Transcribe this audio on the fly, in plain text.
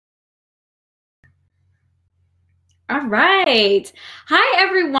All right. Hi,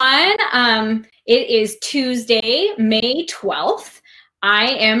 everyone. It is Tuesday, May 12th. I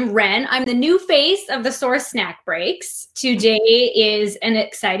am Ren. I'm the new face of the Source Snack Breaks. Today is an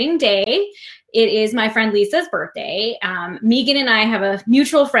exciting day. It is my friend Lisa's birthday. Megan and I have a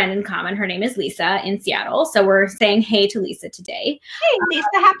mutual friend in common. Her name is Lisa in Seattle. So we're saying hey to Lisa today. Hey, Lisa,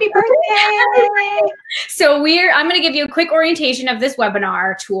 happy birthday. So I'm going to give you a quick orientation of this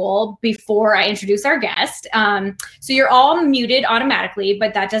webinar tool before I introduce our guest. So you're all muted automatically,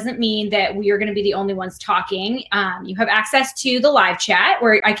 but that doesn't mean that we are going to be the only ones talking. You have access to the live chat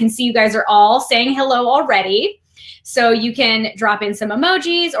where I can see you guys are all saying hello already. So you can drop in some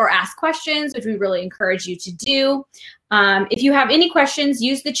emojis or ask questions, which we really encourage you to do. If you have any questions,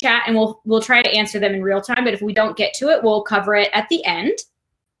 use the chat and we'll try to answer them in real time. But if we don't get to it, we'll cover it at the end.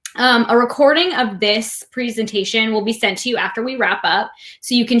 A recording of this presentation will be sent to you after we wrap up,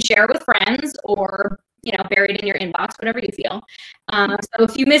 so you can share with friends or bury it in your inbox, whatever you feel. So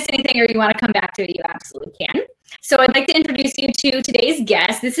if you miss anything or you want to come back to it, you absolutely can. So I'd like to introduce you to today's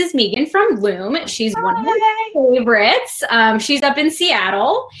guest. This is Megan from Luum. She's one of my favorites. She's up in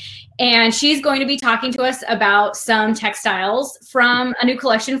Seattle. And she's going to be talking to us about some textiles from a new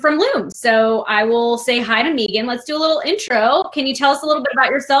collection from Luum. So I will say hi to Megan. Let's do a little intro. Can you tell us a little bit about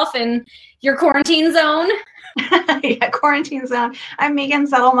yourself and your quarantine zone? Yeah, quarantine zone. I'm Megan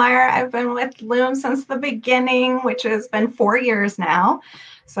Zetlmaier. I've been with Luum since the beginning, which has been 4 years now.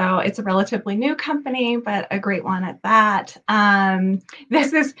 So it's a relatively new company, but a great one at that.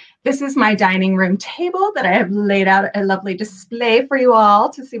 This is my dining room table that I have laid out a lovely display for you all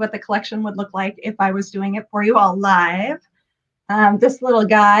to see what the collection would look like if I was doing it for you all live. This little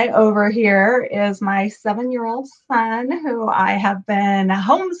guy over here is my 7-year-old son, who I have been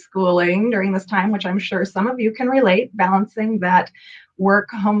homeschooling during this time, which I'm sure some of you can relate, balancing that work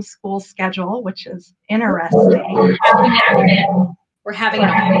homeschool schedule, which is interesting. We're having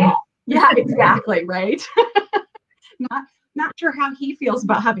it. Yeah, exactly, right? Not sure how he feels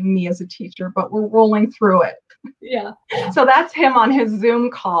about having me as a teacher, but we're rolling through it. Yeah. So that's him on his Zoom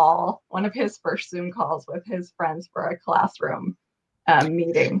call, one of his first Zoom calls with his friends for a classroom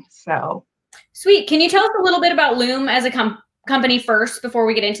meeting. So sweet. Can you tell us a little bit about Luum as a company first before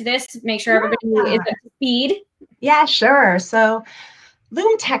we get into this? Make sure everybody is up to speed. Yeah, sure. So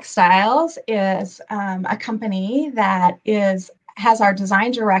Luum Textiles is a company that has our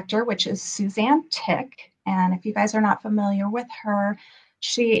design director, which is Suzanne Tick. And if you guys are not familiar with her,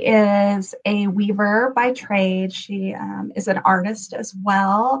 she is a weaver by trade. She is an artist as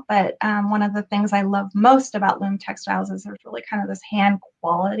well. But one of the things I love most about Luum Textiles is there's really kind of this hand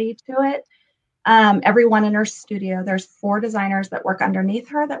quality to it. Everyone in her studio, there's 4 designers that work underneath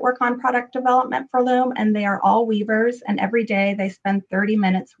her that work on product development for Luum, and they are all weavers. And every day they spend 30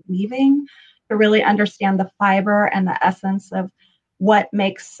 minutes weaving to really understand the fiber and the essence of what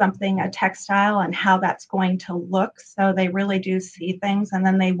makes something a textile and how that's going to look. So they really do see things, and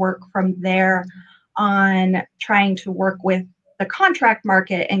then they work from there on trying to work with the contract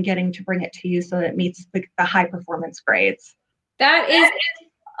market and getting to bring it to you so that it meets the high performance grades. That is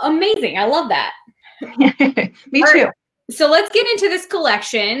amazing. I love that. Me too. So let's get into this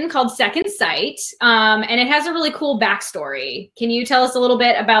collection called Second Sight, and it has a really cool backstory. Can you tell us a little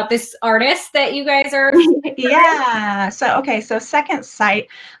bit about this artist that you guys are? Yeah. So Second Sight,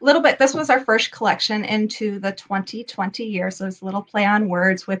 a little bit. This was our first collection into the 2020 year. So it's a little play on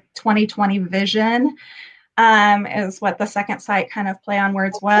words with 2020 vision. Is what the Second Sight kind of play on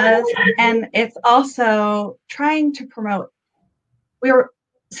words was, and it's also trying to promote.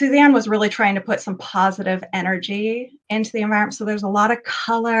 Suzanne was really trying to put some positive energy into the environment. So there's a lot of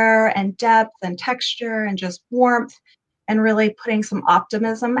color and depth and texture and just warmth and really putting some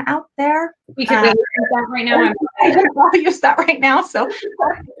optimism out there. We could really use that right now. I'll use that right now. So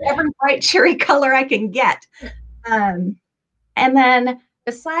every bright, cheery color I can get. And then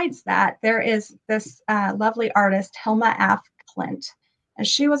besides that, there is this lovely artist, Hilma Af Klint. And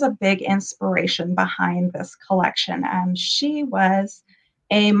she was a big inspiration behind this collection. And she was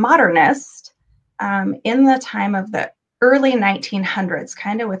a modernist in the time of the early 1900s,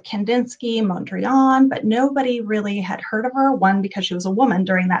 kind of with Kandinsky, Mondrian, but nobody really had heard of her. One, because she was a woman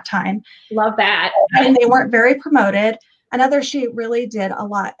during that time. Love that. And they weren't very promoted. Another, she really did a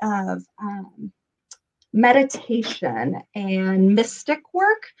lot of meditation and mystic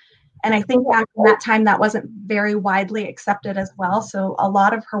work. And I think back in that time, that wasn't very widely accepted as well. So a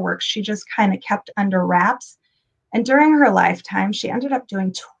lot of her work, she just kind of kept under wraps. And during her lifetime, she ended up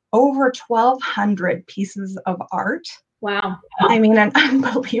doing over 1,200 pieces of art. Wow. I mean, an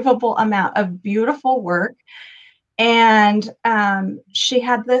unbelievable amount of beautiful work. And she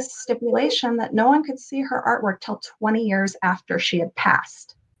had this stipulation that no one could see her artwork till 20 years after she had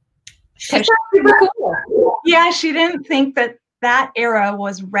passed. She's super cool. Yeah, she didn't think that that era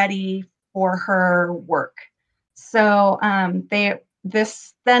was ready for her work. So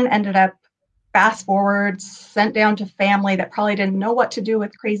this then ended up, fast forward, sent down to family that probably didn't know what to do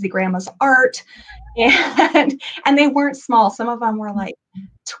with crazy grandma's art. And they weren't small. Some of them were like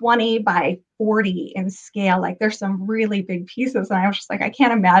 20 by 40 in scale. Like there's some really big pieces. And I was just like, I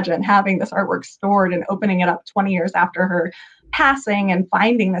can't imagine having this artwork stored and opening it up 20 years after her passing and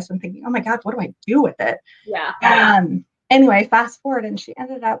finding this and thinking, oh my God, what do I do with it? Yeah. Anyway, fast forward, and she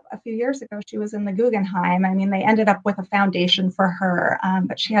ended up a few years ago, she was in the Guggenheim. I mean, they ended up with a foundation for her,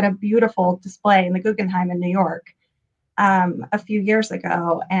 but she had a beautiful display in the Guggenheim in New York a few years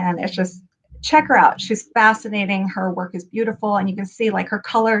ago. And it's just, check her out. She's fascinating. Her work is beautiful. And you can see like her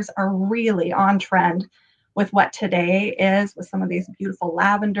colors are really on trend with what today is, with some of these beautiful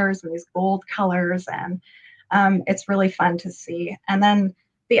lavenders and these gold colors. And it's really fun to see. And then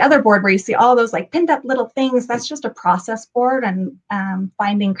the other board where you see all those like pinned up little things, that's just a process board, and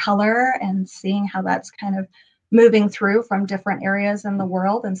finding color and seeing how that's kind of moving through from different areas in the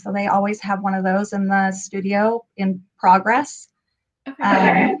world. And so they always have one of those in the studio in progress.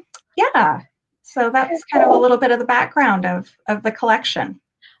 Okay. Yeah. So that's kind of a little bit of the background of the collection.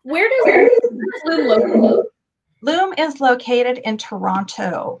 Where does Luum locate? Luum is located in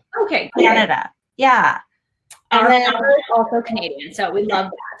Toronto, Okay. Canada. Yeah. And then is also Canadian, so we love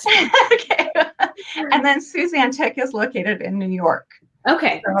that. Okay. And then Suzanne Tick is located in New York.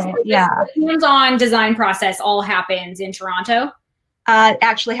 Okay. So, yeah. The hands-on design process all happens in Toronto? It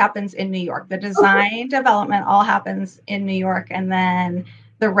actually happens in New York. The design development all happens in New York, and then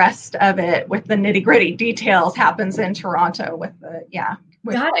the rest of it with the nitty-gritty details happens in Toronto with the,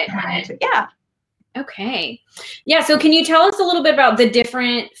 Got it. Yeah. Okay. Yeah, so can you tell us a little bit about the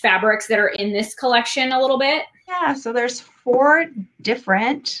different fabrics that are in this collection a little bit? Yeah, so there's 4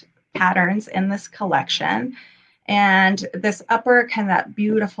 different patterns in this collection. And this upper kind of that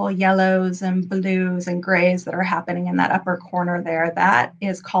beautiful yellows and blues and grays that are happening in that upper corner there, that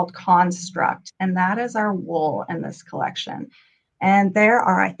is called Construct. And that is our wool in this collection. And there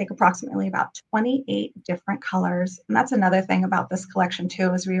are, I think, approximately about 28 different colors. And that's another thing about this collection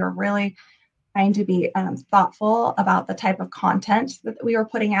too, is we were really trying to be thoughtful about the type of content that we were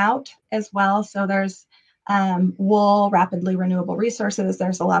putting out as well. So there's wool, rapidly renewable resources.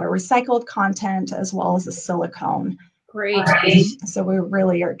 There's a lot of recycled content as well as a silicone. Great. So we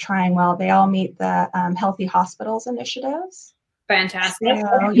really are trying well. They all meet the Healthy Hospitals initiatives. Fantastic.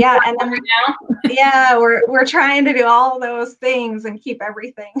 So, yeah, and then yeah, we're trying to do all those things and keep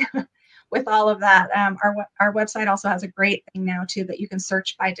everything with all of that. Our website also has a great thing now too that you can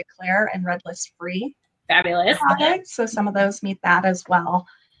search by declare and red list free. Fabulous. Products. So some of those meet that as well.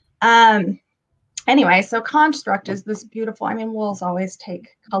 Anyway, so Construct is this beautiful, I mean, wools always take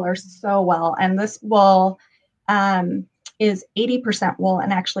color so well. And this wool is 80% wool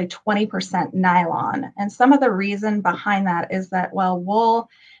and actually 20% nylon. And some of the reason behind that is that, well, wool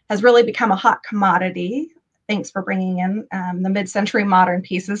has really become a hot commodity. Thanks for bringing in the mid-century modern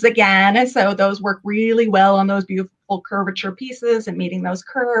pieces again. And so those work really well on those beautiful curvature pieces and meeting those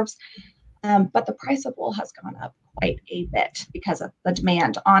curves. But the price of wool has gone up quite a bit because of the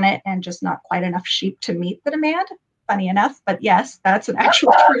demand on it and just not quite enough sheep to meet the demand. Funny enough, but yes, that's an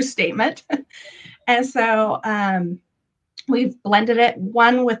actual true statement. And so we've blended it,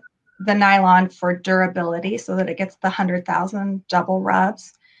 one with the nylon for durability so that it gets the 100,000 double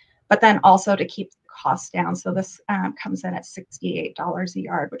rubs, but then also to keep the cost down. So this comes in at $68 a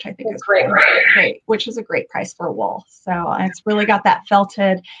yard, which I think is great, which is a great price for wool. So it's really got that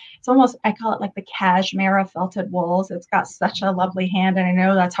felted, it's almost, I call it like the cashmere felted wools. It's got such a lovely hand. And I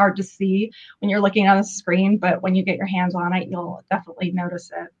know that's hard to see when you're looking on the screen, but when you get your hands on it, you'll definitely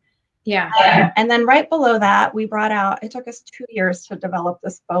notice it. Yeah. And then right below that, we brought out, it took us 2 years to develop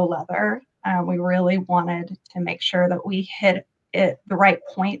this faux leather. We really wanted to make sure that we hit it the right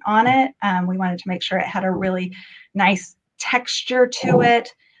point on it. We wanted to make sure it had a really nice texture to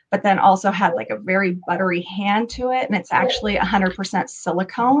it, but then also had like a very buttery hand to it. And it's actually 100%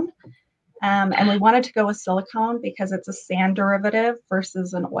 silicone. And we wanted to go with silicone because it's a sand derivative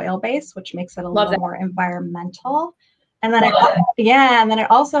versus an oil base, which makes it a little more environmental. And then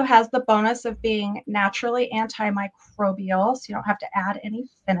it also has the bonus of being naturally antimicrobial. So you don't have to add any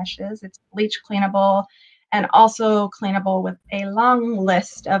finishes. It's bleach cleanable and also cleanable with a long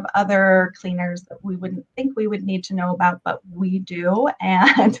list of other cleaners that we wouldn't think we would need to know about, but we do.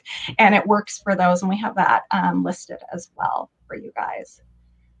 And it works for those. And we have that listed as well for you guys.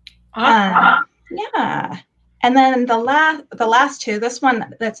 Yeah. And then the last two, this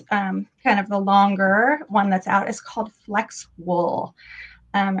one that's kind of the longer one that's out is called Flex Wool.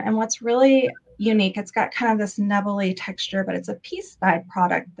 And what's really unique, it's got kind of this nubbly texture, but it's a piece-dyed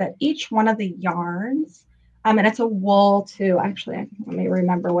product that each one of the yarns, and it's a wool too. Actually, let me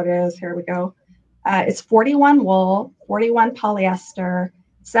remember what it is. Here we go. It's 41 wool, 41 polyester,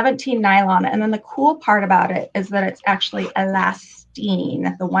 17 nylon. And then the cool part about it is that it's actually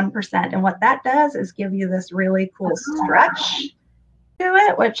elastine, the 1%. And what that does is give you this really cool stretch to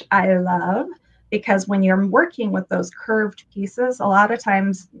it, which I love, because when you're working with those curved pieces, a lot of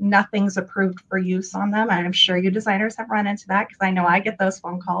times nothing's approved for use on them. And I'm sure you designers have run into that, because I know I get those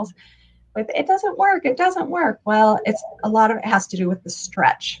phone calls with it doesn't work. It doesn't work. Well, it's a lot of it has to do with the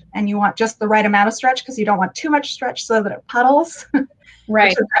stretch, and you want just the right amount of stretch, because you don't want too much stretch so that it puddles, Right.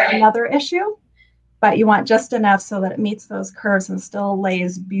 which is another issue. But you want just enough so that it meets those curves and still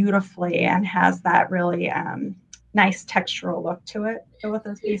lays beautifully and has that really nice textural look to it with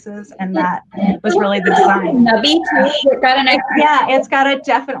those pieces. And that was really the design. Nubby too. It's got a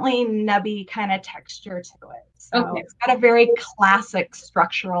definitely nubby kind of texture to it. So It's got a very classic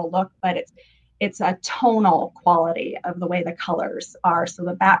structural look, but it's a tonal quality of the way the colors are. So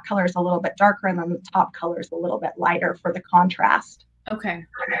the back color is a little bit darker, and then the top color is a little bit lighter for the contrast. Okay.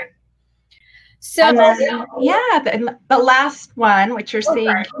 So and then, the last one, which you're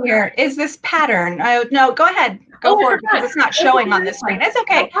seeing here, is this pattern. No, go ahead. Go for it, because it's not showing on this screen. It's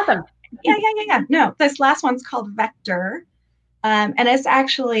okay. Awesome. Yeah. No, this last one's called Vector. And it's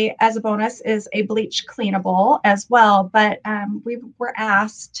actually, as a bonus, is a bleach cleanable as well. But we were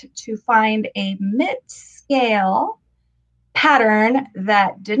asked to find a mid-scale pattern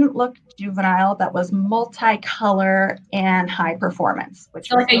that didn't look juvenile, that was multicolor and high performance, which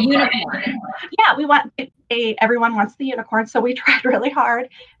so like a unicorn. Yeah, we want everyone wants the unicorn, so we tried really hard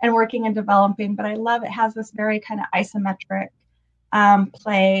and working and developing. But I love it has this very kind of isometric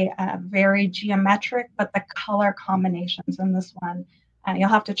play, very geometric, but the color combinations in this one, you'll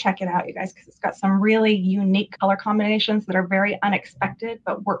have to check it out, you guys, because it's got some really unique color combinations that are very unexpected,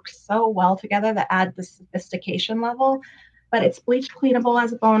 but work so well together that add the sophistication level. But it's bleach cleanable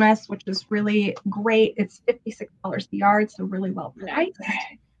as a bonus, which is really great. It's $56 a yard, so really well priced.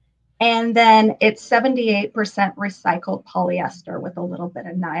 And then it's 78% recycled polyester with a little bit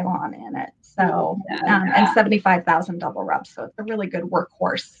of nylon in it. So, and 75,000 double rub. So it's a really good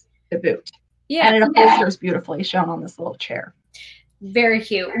workhorse to boot. Yeah. And it upholsters beautifully, shown on this little chair. Very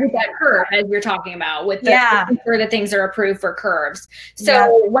cute, with that curve, as you're talking about, with the sure that things are approved for curves.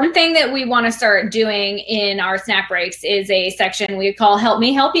 So one thing that we want to start doing in our snack breaks is a section we call Help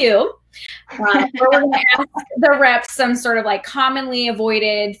Me Help You. Where we're going to ask the reps some sort of like commonly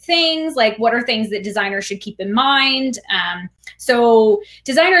avoided things, like what are things that designers should keep in mind. So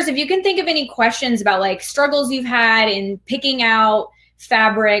designers, if you can think of any questions about like struggles you've had in picking out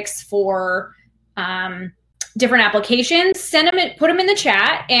fabrics for different applications, send them, put them in the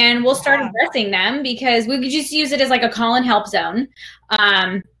chat, and we'll start addressing them, because we could just use it as like a call and help zone.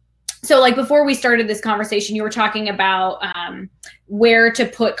 So like before we started this conversation, you were talking about where to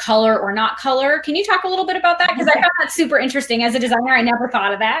put color or not color. Can you talk a little bit about that? Because I found that super interesting. As a designer, I never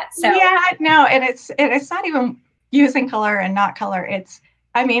thought of that. So and it's not even using color and not color.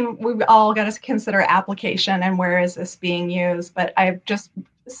 We've all got to consider application and where is this being used. But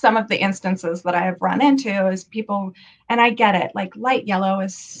some of the instances that I have run into is people, and I get it, like light yellow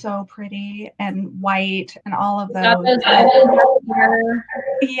is so pretty, and white and all of those.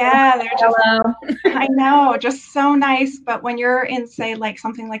 Yeah, they're just, I know, just so nice. But when you're in, say, like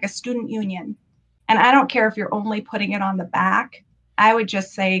something like a student union, and I don't care if you're only putting it on the back, I would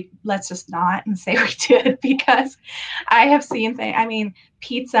just say, let's just not, and say we did, because I have seen things,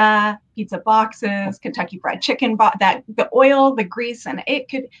 pizza boxes, Kentucky Fried Chicken, the oil, the grease, and it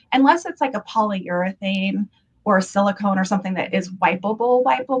could, unless it's like a polyurethane or a silicone or something that is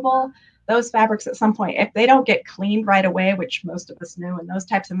wipeable, those fabrics at some point, if they don't get cleaned right away, which most of us know in those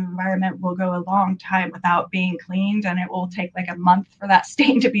types of environment, will go a long time without being cleaned, and it will take like a month for that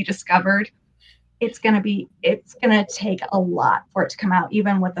stain to be discovered. It's going to take a lot for it to come out,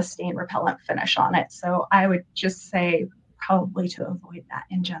 even with a stain repellent finish on it. So I would just say probably to avoid that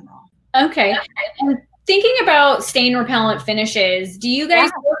in general. Okay. And thinking about stain repellent finishes, do you guys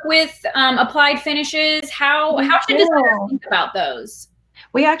work with applied finishes? How should designers think about those?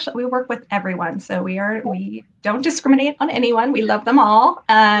 We work with everyone. So we don't discriminate on anyone. We love them all.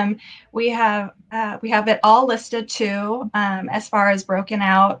 We have it all listed too, as far as broken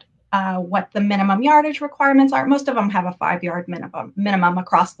out. What the minimum yardage requirements are. Most of them have a 5-yard minimum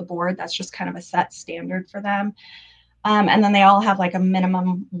across the board. That's just kind of a set standard for them. And then they all have like a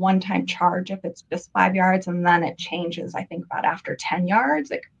minimum one-time charge if it's just 5 yards, and then it changes, I think, about after 10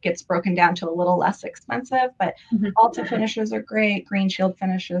 yards. It gets broken down to a little less expensive, but Ulta finishes are great. Green Shield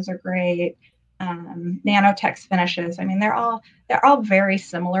finishes are great. Nanotex finishes. I mean, they're all very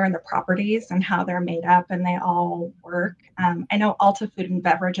similar in the properties and how they're made up, and they all work. I know Ulta Food and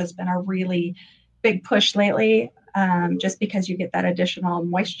Beverage has been a really big push lately, just because you get that additional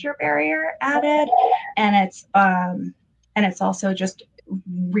moisture barrier added, and it's also just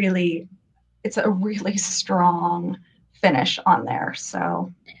really, it's a really strong finish on there.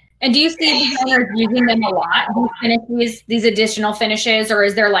 So. And do you see designers using them a lot? These additional finishes, or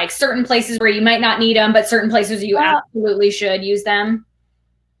is there like certain places where you might not need them, but certain places you absolutely should use them?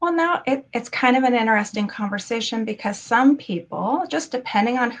 Well, now it's kind of an interesting conversation, because some people, just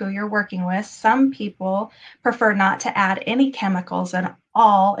depending on who you're working with, some people prefer not to add any chemicals at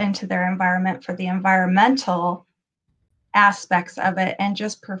all into their environment for the environmental aspects of it, and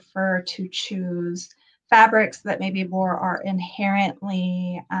just prefer to choose fabrics that maybe more are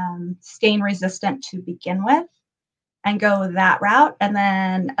inherently stain resistant to begin with, and go that route. And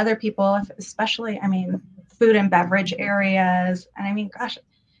then other people, especially, I mean, food and beverage areas, and I mean, gosh,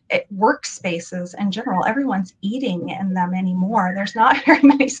 workspaces in general, everyone's eating in them anymore. There's not very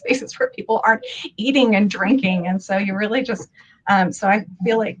many spaces where people aren't eating and drinking. And so you really just, so I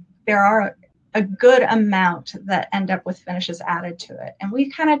feel like there are a good amount that end up with finishes added to it. And we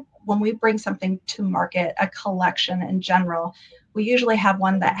kind of, when we bring something to market, a collection in general, we usually have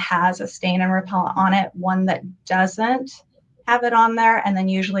one that has a stain and repellent on it, one that doesn't have it on there, and then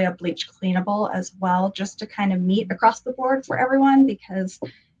usually a bleach cleanable as well, just to kind of meet across the board for everyone, because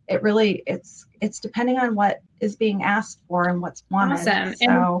it really, it's depending on what is being asked for and what's wanted. Awesome.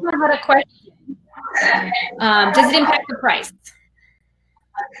 So, and I had a question. Does it impact the price?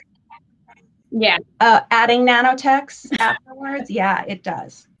 Yeah. Adding Nanotex afterwards, yeah, it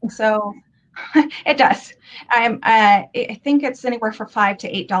does. So it does. I think it's anywhere from $5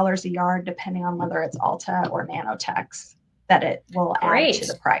 to $8 a yard, depending on whether it's Ulta or Nanotex, that it will add to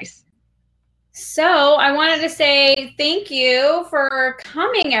the price. So I wanted to say thank you for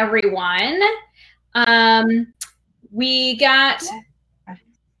coming, everyone. We got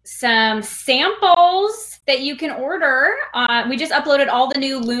some samples that you can order. We just uploaded all the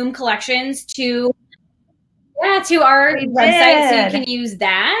new Luum collections to our website, so you can use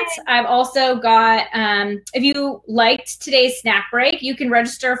that. I've also got, if you liked today's snack break, you can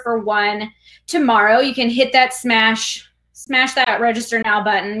register for one tomorrow. You can hit that smash that register now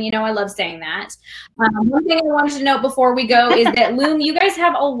button. You know, I love saying that. One thing I wanted to note before we go is that Luum, you guys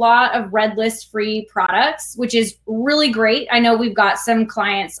have a lot of red list free products, which is really great. I know we've got some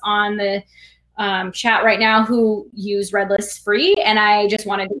clients on the chat right now who use red list free, and I just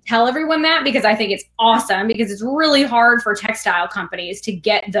wanted to tell everyone that, because I think it's awesome, because it's really hard for textile companies to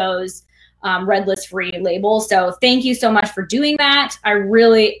get those red list free labels. So thank you so much for doing that. I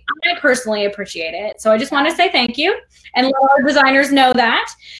personally appreciate it. So I just want to say thank you and let our designers know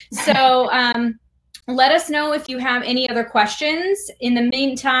that. So let us know if you have any other questions. In the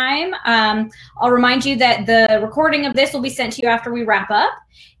meantime, I'll remind you that the recording of this will be sent to you after we wrap up.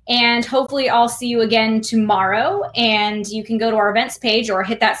 And hopefully I'll see you again tomorrow, and you can go to our events page or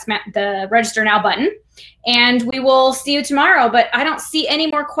hit that the register now button, and we will see you tomorrow. But I don't see any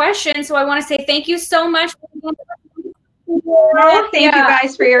more questions, so I want to say thank you so much. Thank you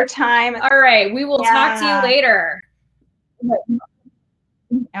guys for your time. All right, we will talk to you later. All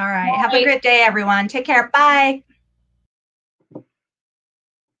right, have a good day, everyone. Take care. Bye.